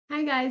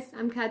Hi guys,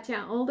 I'm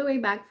Katia, all the way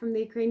back from the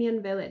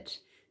Ukrainian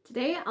village.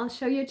 Today I'll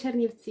show you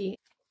Chernivtsi.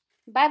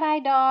 Bye bye,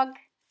 dog!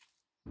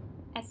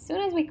 As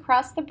soon as we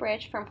crossed the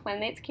bridge from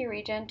Chmelnytski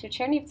region to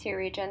Chernivtsi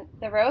region,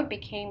 the road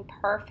became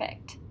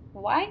perfect.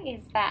 Why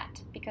is that?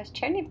 Because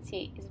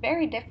Chernivtsi is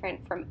very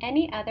different from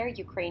any other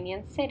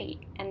Ukrainian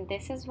city, and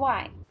this is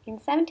why. In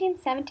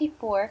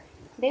 1774,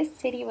 this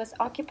city was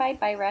occupied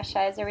by Russia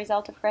as a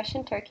result of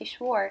Russian-Turkish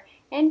War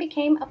and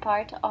became a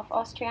part of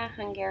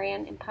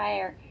Austria-Hungarian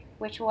Empire,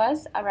 which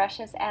was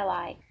Russia's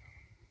ally.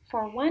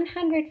 For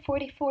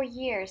 144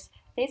 years,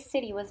 this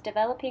city was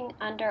developing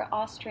under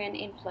Austrian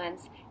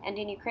influence, and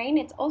in Ukraine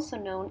it's also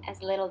known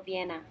as Little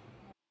Vienna.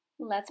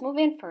 Let's move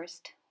in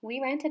first. We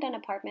rented an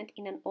apartment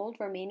in an old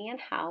Romanian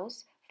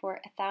house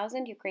for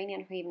 1,000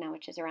 Ukrainian hryvnia,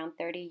 which is around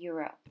 30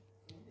 euro.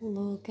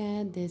 Look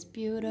at this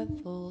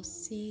beautiful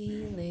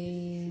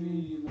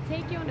ceiling. I'll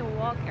take you on a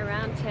walk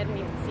around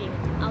Chernivtsi.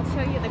 I'll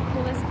show you the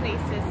coolest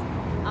places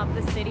of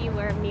the city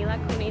where Mila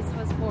Kunis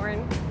was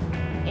born,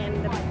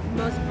 and the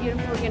most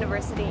beautiful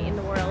university in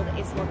the world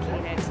is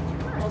located.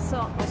 Also,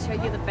 I'll show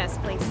you the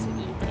best place to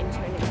eat in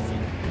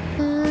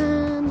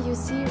Chernivtsi. You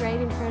see right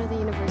in front of the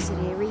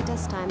university, Rita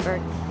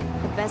Steinberg,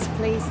 the best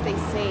place they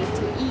say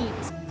to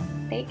eat.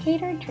 They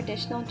catered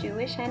traditional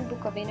Jewish and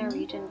Bukovina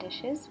region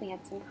dishes. We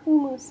had some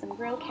hummus, some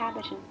grilled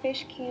cabbage and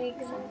fish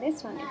cakes, and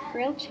this one is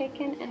grilled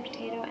chicken and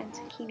potato and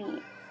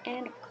zucchini.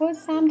 And of course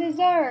some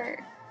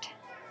dessert!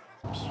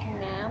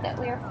 Now that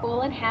we are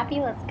full and happy,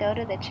 let's go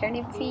to the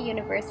Chernivtsi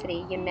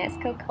University,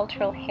 UNESCO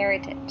Cultural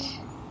Heritage.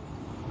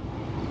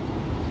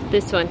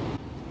 This one.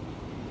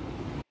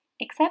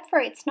 Except for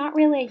it's not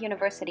really a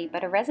university,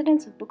 but a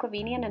residence of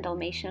Bukovinian and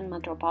Dalmatian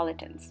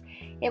metropolitans.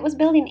 It was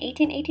built in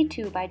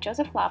 1882 by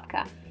Joseph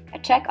Lavka, a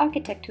Czech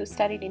architect who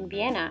studied in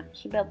Vienna.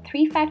 He built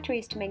 3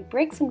 factories to make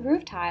bricks and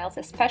roof tiles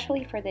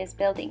especially for this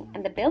building,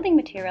 and the building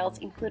materials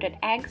included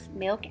eggs,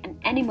 milk, and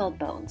animal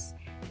bones.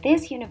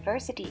 This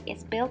university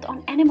is built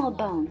on animal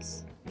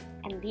bones.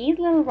 And these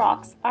little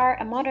rocks are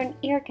a modern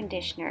air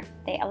conditioner.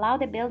 They allow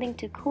the building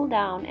to cool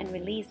down and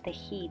release the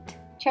heat.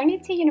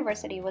 Chernivtsi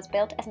University was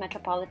built as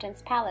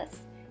Metropolitan's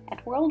Palace.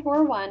 At World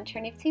War I,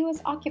 Chernivtsi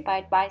was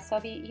occupied by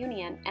Soviet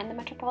Union and the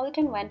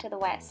Metropolitan went to the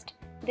west.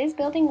 This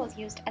building was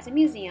used as a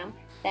museum,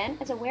 then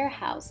as a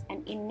warehouse,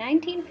 and in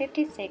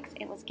 1956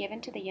 it was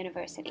given to the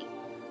university.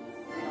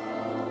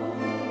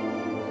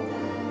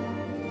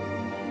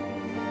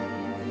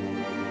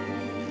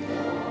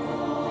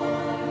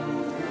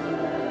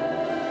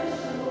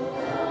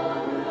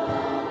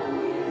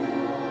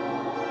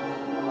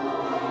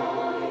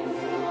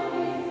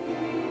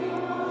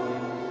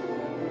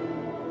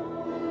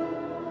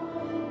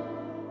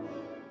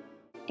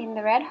 In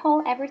the Red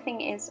Hall,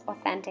 everything is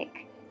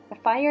authentic. The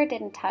fire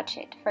didn't touch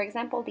it. For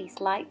example, these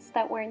lights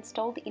that were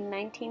installed in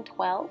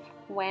 1912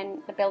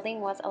 when the building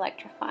was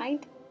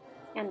electrified,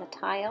 and the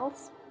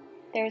tiles.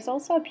 There is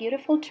also a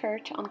beautiful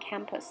church on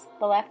campus,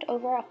 the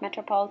leftover of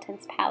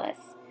Metropolitan's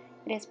Palace.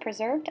 It is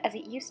preserved as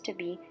it used to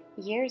be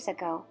years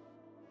ago.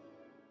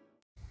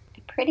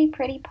 The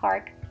pretty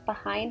park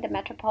behind the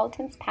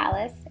Metropolitan's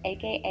Palace,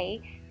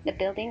 aka the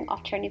building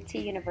of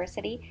Chernivtsi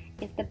University,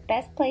 is the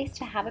best place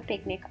to have a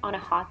picnic on a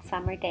hot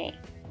summer day.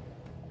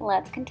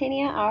 Let's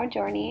continue our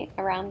journey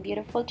around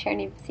beautiful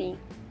Chernivtsi,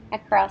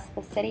 across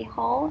the city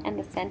hall and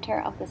the center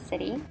of the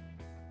city.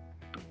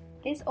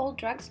 This old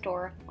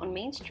drugstore on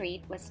Main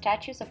Street with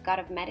statues of God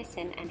of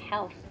Medicine and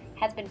Health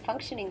has been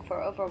functioning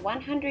for over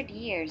 100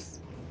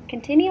 years.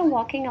 Continue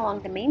walking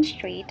along the main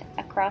street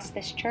across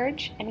this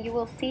church and you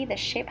will see the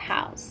ship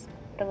house.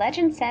 The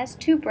legend says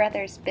 2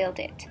 brothers built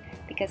it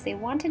because they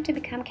wanted to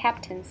become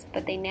captains,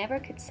 but they never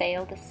could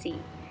sail the sea.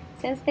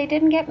 Since they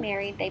didn't get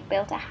married, they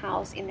built a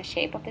house in the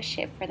shape of the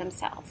ship for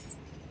themselves.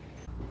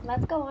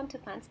 Let's go on to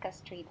Panska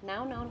Street,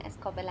 now known as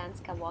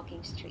Kobylanska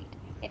Walking Street.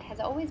 It has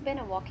always been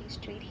a walking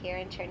street here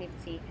in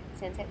Chernivtsi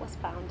since it was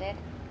founded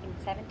in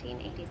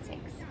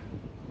 1786.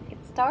 It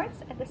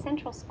starts at the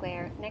central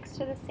square next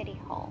to the city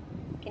hall.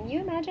 Can you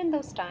imagine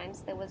those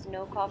times there was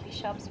no coffee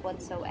shops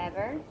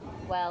whatsoever?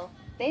 Well,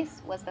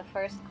 this was the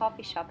first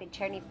coffee shop in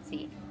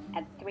Chernivtsi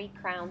at 3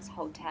 Crowns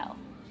Hotel.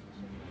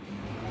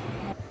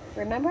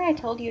 Remember I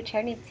told you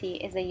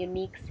Chernivtsi is a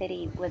unique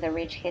city with a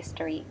rich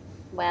history?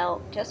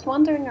 Well, just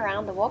wandering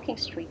around the walking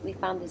street we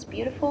found this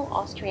beautiful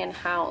Austrian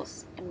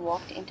house and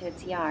walked into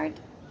its yard.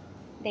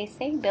 They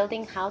say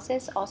building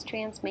houses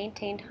Austrians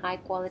maintained high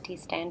quality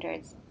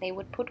standards. They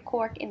would put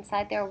cork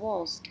inside their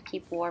walls to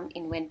keep warm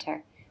in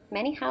winter.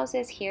 Many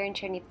houses here in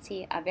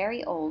Chernivtsi are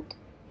very old.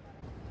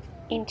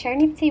 In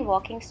Chernivtsi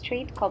Walking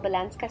Street,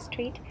 Kobylanska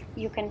Street,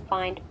 you can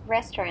find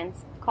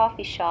restaurants,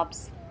 coffee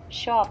shops,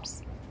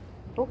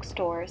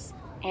 bookstores,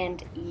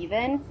 and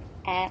even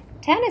a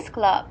tennis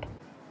club.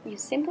 You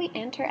simply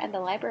enter at the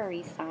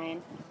library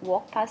sign,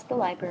 walk past the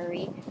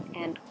library,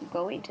 and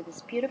go into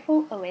this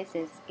beautiful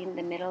oasis in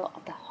the middle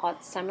of the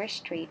hot summer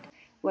street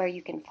where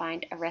you can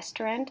find a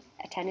restaurant,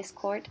 a tennis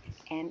court,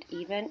 and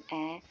even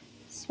a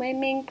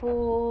swimming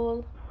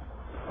pool.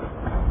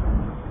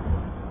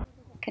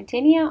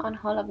 Continue on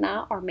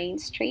Holovna or Main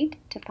Street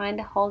to find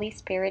the Holy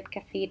Spirit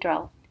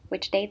Cathedral.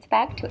 which dates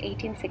back to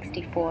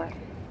 1864.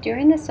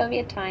 During the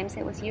Soviet times,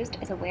 it was used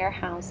as a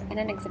warehouse and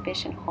an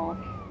exhibition hall,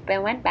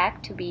 but went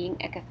back to being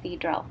a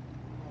cathedral.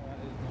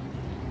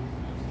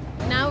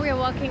 Now we're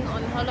walking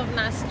on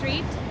Holovna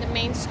Street, the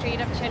main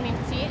street of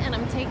Chernivtsi, and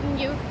I'm taking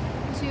you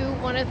to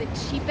one of the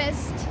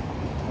cheapest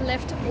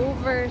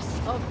leftovers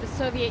of the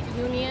Soviet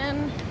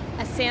Union,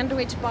 a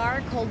sandwich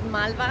bar called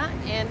Malva,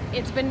 and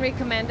it's been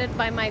recommended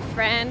by my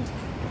friend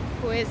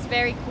who is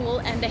very cool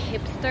and a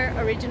hipster,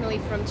 originally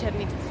from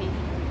Chernivtsi.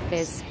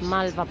 This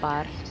Malva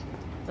bar.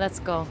 Let's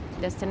go.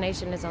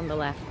 Destination is on the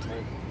left.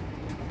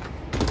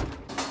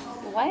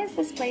 Why is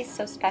this place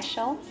so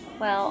special?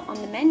 Well, on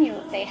the menu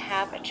they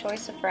have a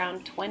choice of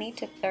around 20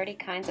 to 30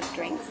 kinds of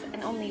drinks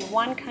and only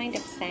one kind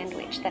of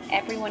sandwich that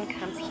everyone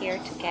comes here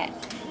to get.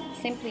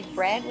 It's simply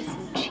bread with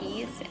some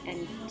cheese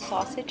and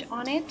sausage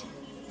on it.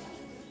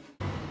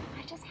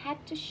 I just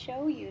had to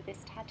show you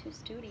this tattoo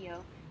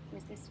studio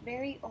with this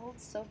very old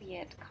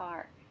Soviet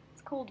car.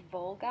 It's called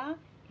Volga,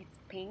 it's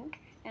pink,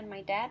 and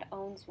my dad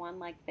owns one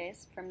like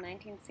this from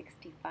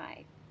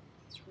 1965.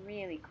 It's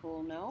really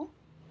cool, no?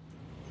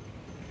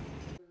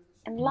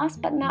 And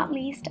last but not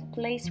least, a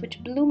place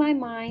which blew my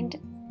mind,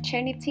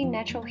 Chernivtsi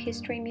Natural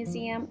History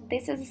Museum.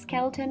 This is a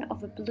skeleton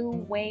of a blue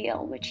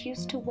whale which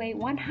used to weigh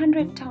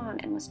 100 tons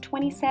and was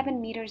 27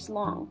 meters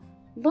long.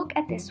 Look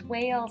at this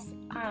whale's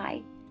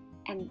eye.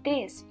 And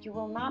this, you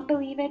will not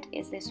believe it,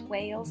 is this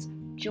whale's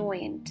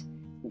joint.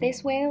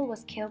 This whale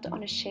was killed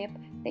on a ship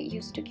that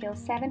used to kill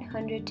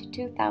 700 to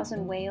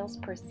 2,000 whales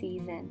per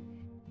season.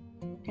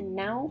 And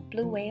now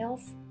blue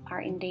whales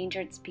are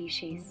endangered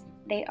species.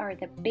 They are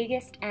the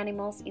biggest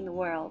animals in the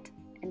world,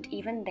 and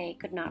even they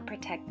could not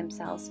protect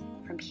themselves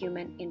from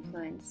human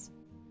influence.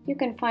 You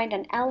can find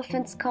an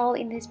elephant skull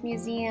in this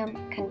museum,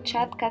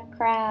 Kamchatka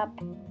crab,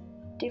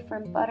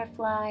 different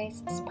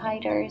butterflies,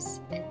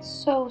 spiders, and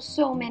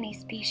so many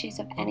species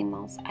of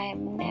animals I have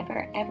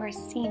never ever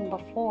seen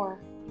before.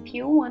 If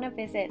you want to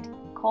visit,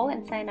 call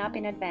and sign up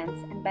in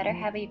advance, and better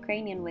have a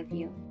Ukrainian with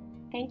you.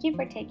 Thank you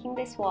for taking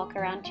this walk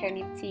around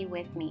Chernivtsi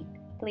with me.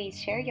 Please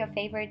share your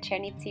favorite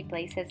Chernivtsi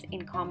places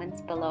in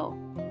comments below.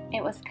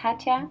 It was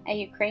Katia, a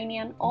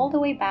Ukrainian all the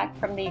way back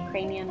from the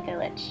Ukrainian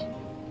village.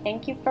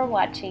 Thank you for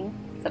watching.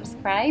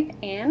 Subscribe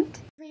and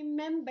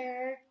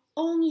remember,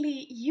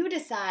 only you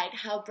decide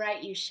how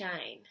bright you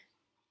shine.